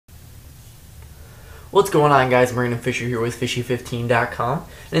What's going on, guys? Brandon Fisher here with Fishy15.com,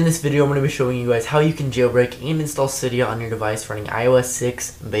 and in this video I'm going to be showing you guys how you can jailbreak and install Cydia on your device running iOS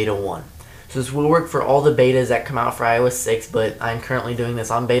 6 Beta 1. So this will work for all the betas that come out for iOS 6, but I'm currently doing this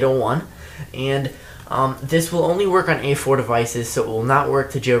on Beta 1, and this will only work on A4 devices, so it will not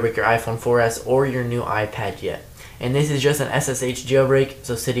work to jailbreak your iPhone 4S or your new iPad yet. And this is just an SSH jailbreak,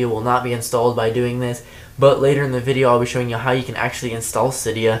 so Cydia will not be installed by doing this, but later in the video I'll be showing you how you can actually install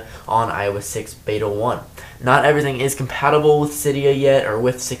Cydia on iOS 6 Beta 1. Not everything is compatible with Cydia yet, or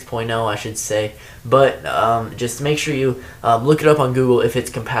with 6.0 I should say, but just make sure you look it up on Google if it's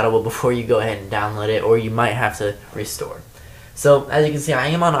compatible before you go ahead and download it, or you might have to restore. So as you can see, I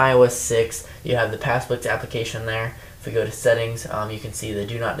am on iOS 6. You have the Passbooks application there. If we go to settings, you can see the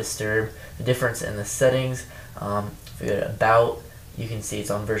do not disturb, the difference in the settings. If we go to about, you can see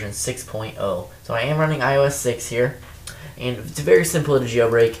it's on version 6.0. So I am running iOS 6 here, and it's very simple to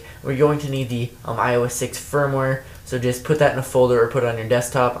jailbreak. We're going to need the iOS 6 firmware, so just put that in a folder or put it on your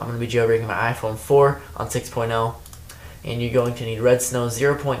desktop. I'm going to be jailbreaking my iPhone 4 on 6.0, and you're going to need Red Snow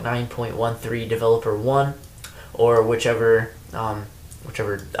 0.9.13 Developer 1, or whichever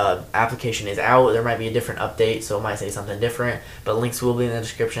application is out. There might be a different update, so it might say something different, but links will be in the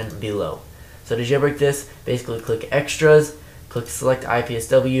description below. So to jailbreak this, basically click Extras, click Select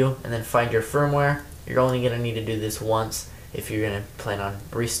IPSW, and then find your firmware. You're only going to need to do this once if you're going to plan on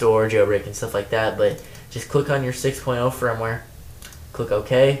restore, jailbreak, and stuff like that, but just click on your 6.0 firmware, click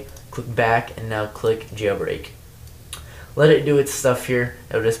OK, click back, and now click Jailbreak. Let it do its stuff here.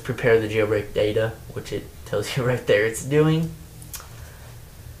 It'll just prepare the jailbreak data, which it tells you right there it's doing.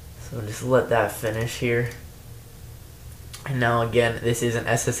 So just let that finish here. And now again, this is an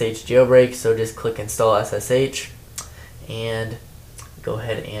SSH jailbreak, so just click Install SSH and go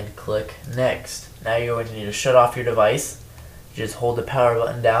ahead and click Next. Now you're going to need to shut off your device. Just hold the power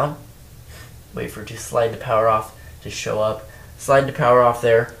button down, wait for it to slide the power off to show up. Slide the power off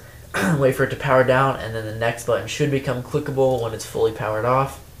there, wait for it to power down, and then the next button should become clickable when it's fully powered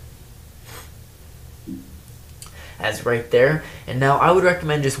off. As right there. And now I would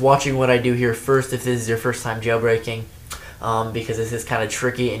recommend just watching what I do here first if this is your first time jailbreaking, because this is kind of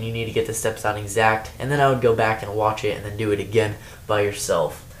tricky and you need to get the steps down exact, and then I would go back and watch it and then do it again by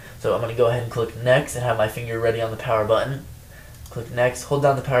yourself. So I'm going to go ahead and click Next and have my finger ready on the power button. Click Next, hold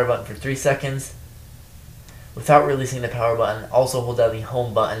down the power button for 3 seconds without releasing the power button. Also hold down the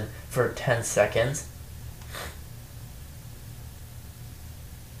home button for 10 seconds.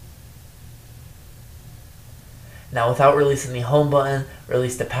 Now without releasing the home button,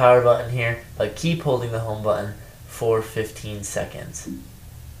 release the power button here, but keep holding the home button for 15 seconds.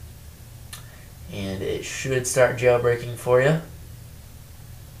 And it should start jailbreaking for you.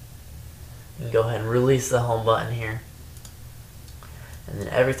 You can go ahead and release the home button here. And then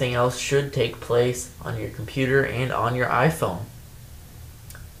everything else should take place on your computer and on your iPhone.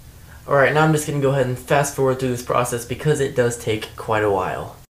 Alright, now I'm just going to go ahead and fast forward through this process because it does take quite a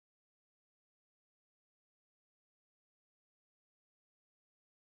while.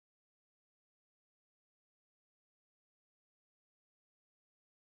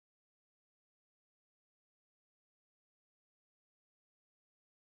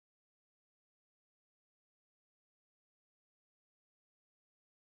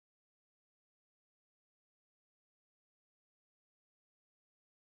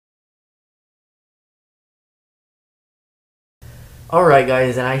 Alright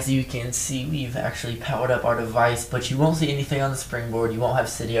guys, and as you can see, we've actually powered up our device, but you won't see anything on the springboard. You won't have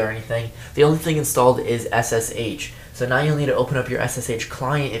Cydia or anything. The only thing installed is SSH. So now you'll need to open up your SSH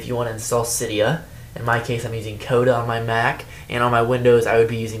client if you want to install Cydia. In my case, I'm using Coda on my Mac, and on my Windows I would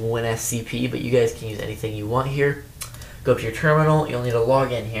be using WinSCP, but you guys can use anything you want here. Go up to your terminal, you'll need to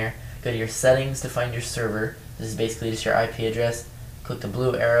log in here. Go to your settings to find your server. This is basically just your IP address. Click the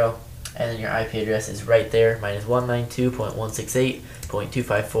blue arrow, and then your IP address is right there. Mine is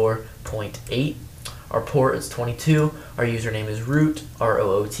 192.168.254.8. Our port is 22. Our username is root,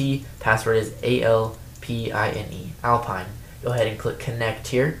 R-O-O-T. Password is A-L-P-I-N-E, Alpine. Go ahead and click connect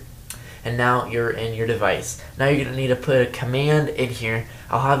here. And now you're in your device. Now you're going to need to put a command in here.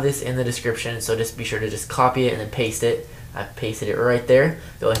 I'll have this in the description, so just be sure to just copy it and then paste it. I pasted it right there.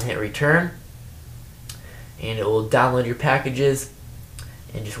 Go ahead and hit return. And it will download your packages.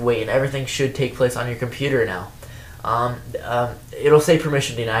 And just wait, and everything should take place on your computer now. It'll say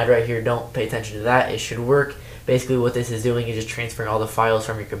permission denied right here. Don't pay attention to that. It should work. Basically what this is doing is just transferring all the files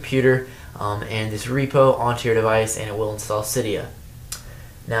from your computer and this repo onto your device, and it will install Cydia.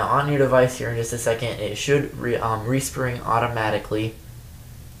 Now on your device here in just a second, it should respring automatically.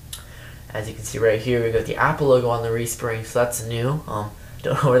 As you can see right here, we got the Apple logo on the respring, so that's new.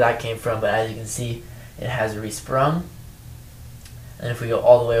 Don't know where that came from, but as you can see, it has resprung. And if we go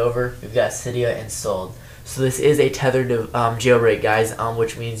all the way over, we've got Cydia installed. So this is a tethered jailbreak, guys,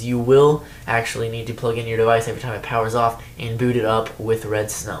 which means you will actually need to plug in your device every time it powers off and boot it up with Red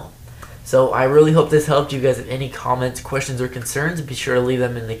Snow. So I really hope this helped. You guys have any comments, questions, or concerns, be sure to leave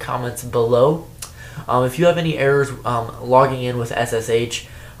them in the comments below. If you have any errors logging in with SSH,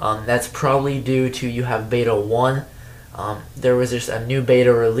 that's probably due to you have beta 1. There was just a new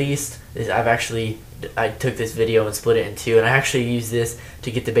beta released. I took this video and split it in two, and I actually used this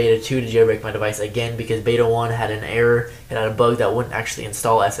to get the beta 2 to jailbreak my device again, because beta 1 had an error. It had a bug that wouldn't actually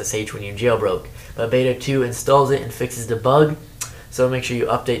install SSH when you jailbroke. But beta 2 installs it and fixes the bug, so make sure you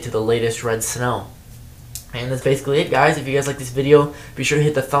update to the latest Red Snow. And that's basically it, guys. If you guys like this video, be sure to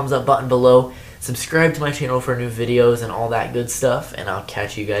hit the thumbs up button below. Subscribe to my channel for new videos and all that good stuff, and I'll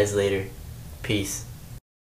catch you guys later. Peace.